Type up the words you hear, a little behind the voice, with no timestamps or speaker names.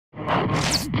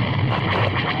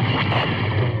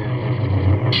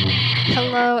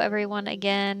Hello everyone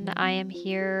again. I am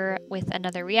here with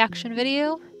another reaction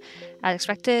video, as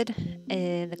expected,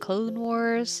 in the Clone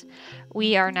Wars.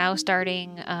 We are now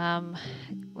starting,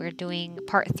 we're doing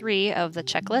part 3 of the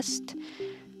checklist.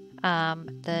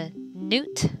 The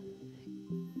Newt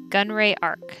Gunray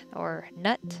arc, or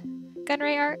Nut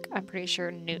Gunray arc. I'm pretty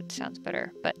sure Newt sounds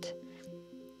better, but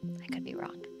I could be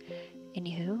wrong.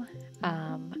 Anywho,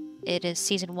 it is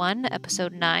season 1,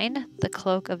 episode 9, the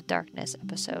Cloak of Darkness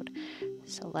episode.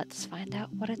 So let's find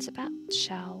out what it's about,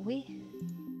 shall we?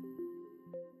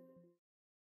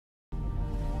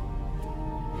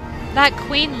 That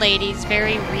queen lady's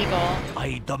very regal.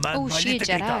 Oh, she a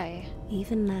Jedi.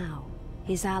 Even now,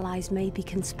 his allies may be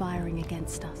conspiring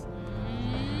against us.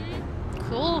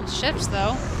 Cool ships,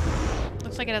 though.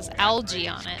 Looks like it has algae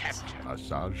on it.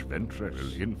 Asajj Ventress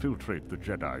will infiltrate the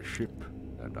Jedi ship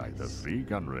and either free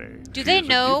Gunray. Do they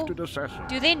know?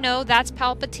 Do they know that's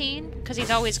Palpatine? Because he's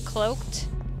always cloaked.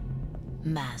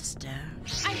 Master.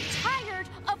 I'm tired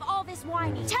of all this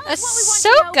whining. Tell us what we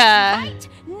want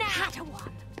to know right now.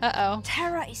 Uh-oh.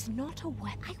 Terra is not a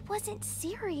weapon. I wasn't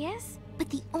serious. But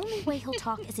the only way he'll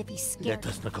talk is if he's scared. Let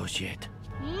us negotiate.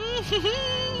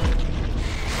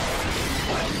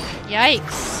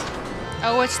 Yikes.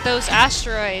 Oh, it's those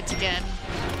asteroids again.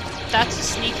 That's a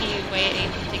sneaky way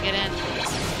to get in.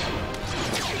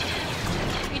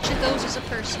 Each of those is a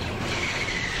person.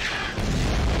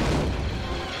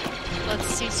 Let's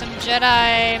see some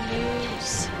Jedi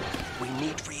moves. We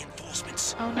need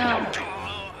reinforcements. Oh no.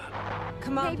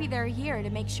 Come on. Maybe they're here to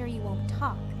make sure you won't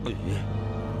talk.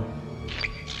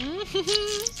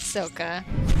 Soka.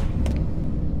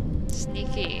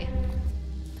 Sneaky.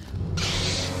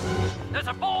 There's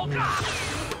a ball.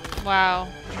 Wow.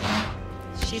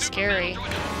 She's scary.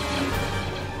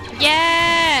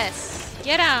 Yes!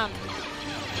 Get him!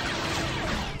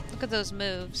 Look at those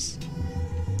moves.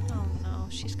 Oh no,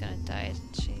 she's gonna die,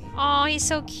 isn't she? Oh, he's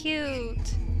so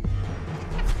cute.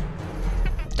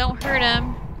 Don't hurt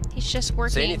him. He's just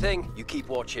working. Say anything? You keep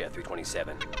watch here,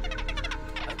 327.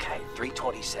 Okay,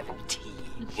 327T.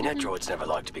 You know droids never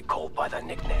like to be called by their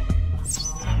nickname.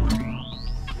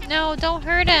 No, don't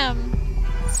hurt him.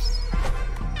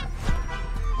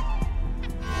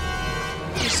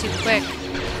 He's too quick.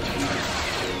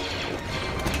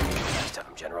 Best of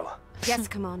them, General. Yes,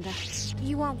 Commander.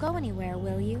 You won't go anywhere,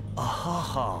 will you?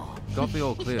 Got the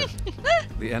all clear.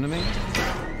 The enemy?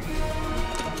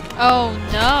 Oh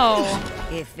no.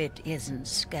 If it isn't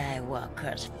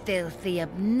Skywalker's filthy,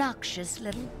 obnoxious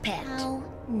little pet. How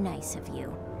nice of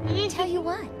you. Tell you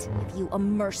what, give you a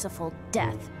merciful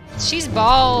death. She's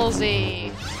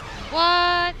ballsy.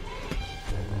 What?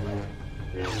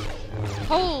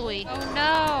 Holy. Oh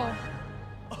no.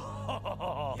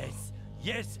 Yes,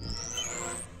 yes.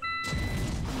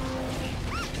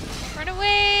 Run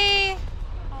away.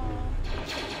 Oh.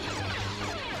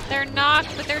 They're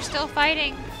knocked, but they're still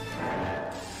fighting.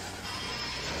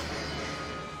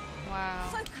 Wow.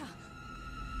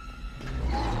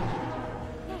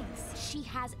 Thanks. She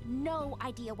has no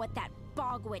idea what that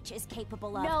bog witch is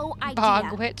capable of. No idea.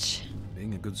 Bog witch.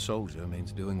 Being a good soldier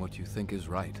means doing what you think is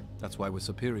right. That's why we're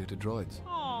superior to droids.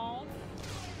 Aww.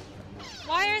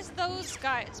 Why is those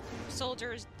guys,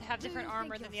 soldiers, have different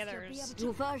armor than the others?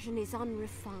 Your version is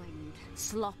unrefined,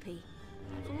 sloppy.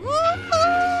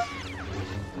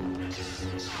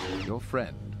 Your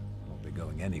friend won't be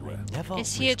going anywhere.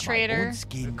 Is he a traitor?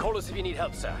 Call us if you need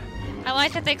help, sir. I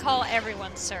like that they call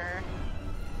everyone sir.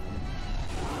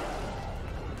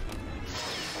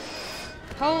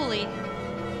 Holy.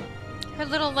 Her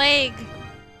little leg.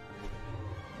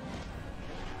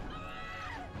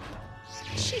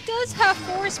 She does have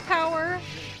force power.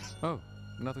 Oh,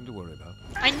 nothing to worry about.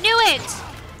 I knew it!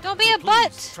 Don't be a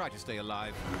butt! Try to stay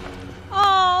alive.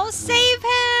 Oh, save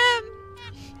him!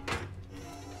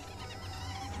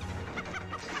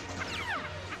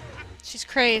 She's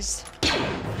crazed.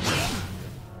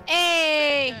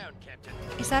 Hey!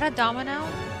 Is that a domino?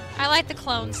 I like the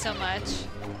clones so much.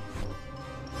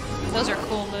 Those are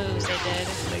cool moves they did.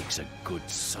 Makes a good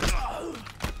son.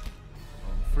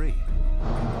 Free.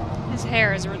 His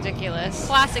hair is ridiculous.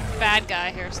 Classic bad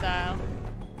guy hairstyle.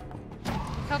 Look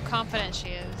how confident she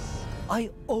is. I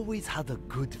always had a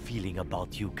good feeling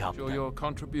about you, Captain. Sure your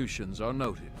contributions are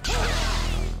noted.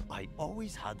 I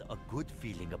always had a good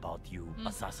feeling about you,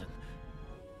 Assassin.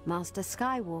 Master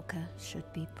Skywalker should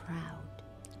be proud.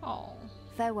 Oh.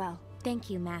 Farewell. Thank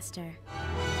you, Master.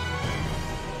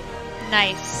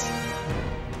 Nice.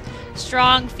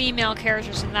 Strong female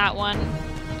characters in that one.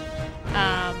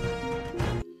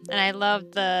 And I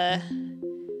love the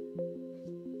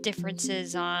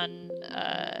differences on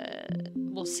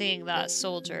well, seeing that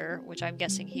soldier, which I'm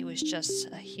guessing he was just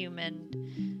a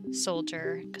human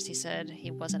soldier, because he said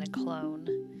he wasn't a clone.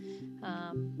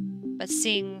 But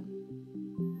seeing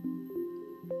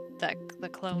the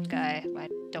clone guy, I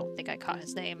don't think I caught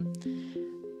his name,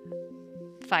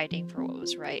 fighting for what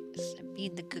was right,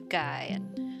 being the good guy,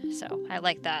 and so I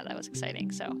like that. That was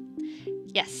exciting. So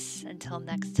yes, until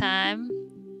next time,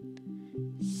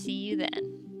 see you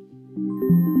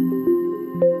then.